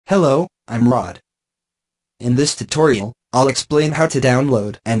Hello, I'm Rod. In this tutorial, I'll explain how to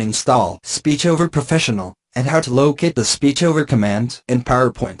download and install SpeechOver Professional, and how to locate the SpeechOver commands in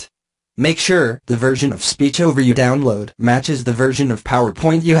PowerPoint. Make sure the version of SpeechOver you download matches the version of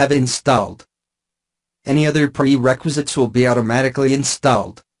PowerPoint you have installed. Any other prerequisites will be automatically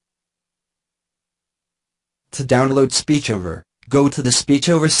installed. To download SpeechOver, go to the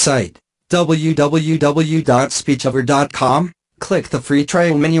SpeechOver site, www.speechover.com, click the free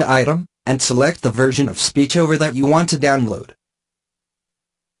trial menu item, and select the version of SpeechOver that you want to download.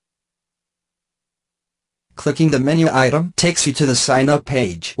 Clicking the menu item takes you to the Signup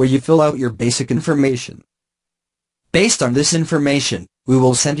page where you fill out your basic information. Based on this information, we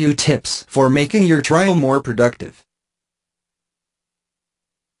will send you tips for making your trial more productive.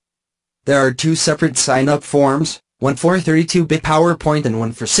 There are two separate sign-up forms, one for 32-bit PowerPoint and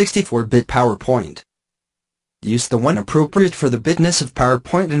one for 64-bit PowerPoint. Use the one appropriate for the bitness of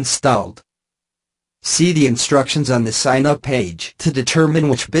PowerPoint installed. See the instructions on the sign-up page to determine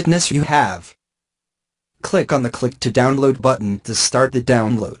which bitness you have. Click on the Click to Download button to start the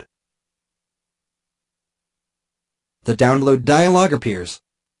download. The download dialog appears.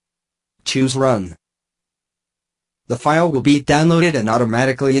 Choose Run. The file will be downloaded and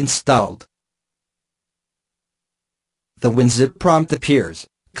automatically installed. The WinZip prompt appears.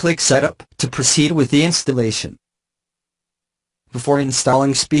 Click Setup to proceed with the installation. Before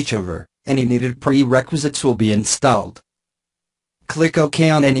installing SpeechOver, any needed prerequisites will be installed. Click OK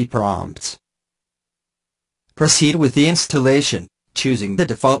on any prompts. Proceed with the installation, choosing the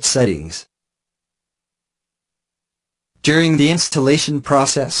default settings. During the installation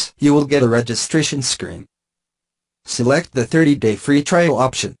process, you will get a registration screen. Select the 30-day free trial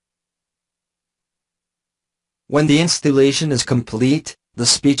option. When the installation is complete, the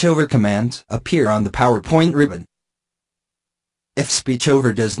SpeechOver commands appear on the PowerPoint ribbon. If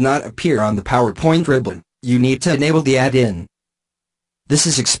SpeechOver does not appear on the PowerPoint ribbon, you need to enable the add-in. This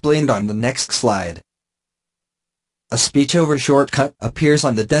is explained on the next slide. A SpeechOver shortcut appears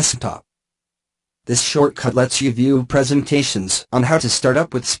on the desktop. This shortcut lets you view presentations on how to start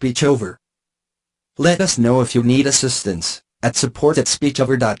up with SpeechOver. Let us know if you need assistance at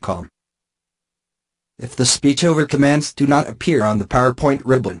support@speechover.com. If the SpeechOver commands do not appear on the PowerPoint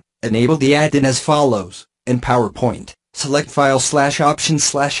ribbon, enable the add-in as follows. In PowerPoint, select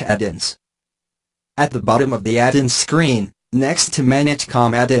File/Options/Add-ins. At the bottom of the add-ins screen, next to Manage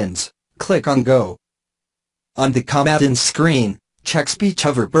COM add-ins, click on Go. On the COM add-ins screen, check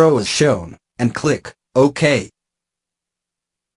SpeechOver Pro as shown, and click OK.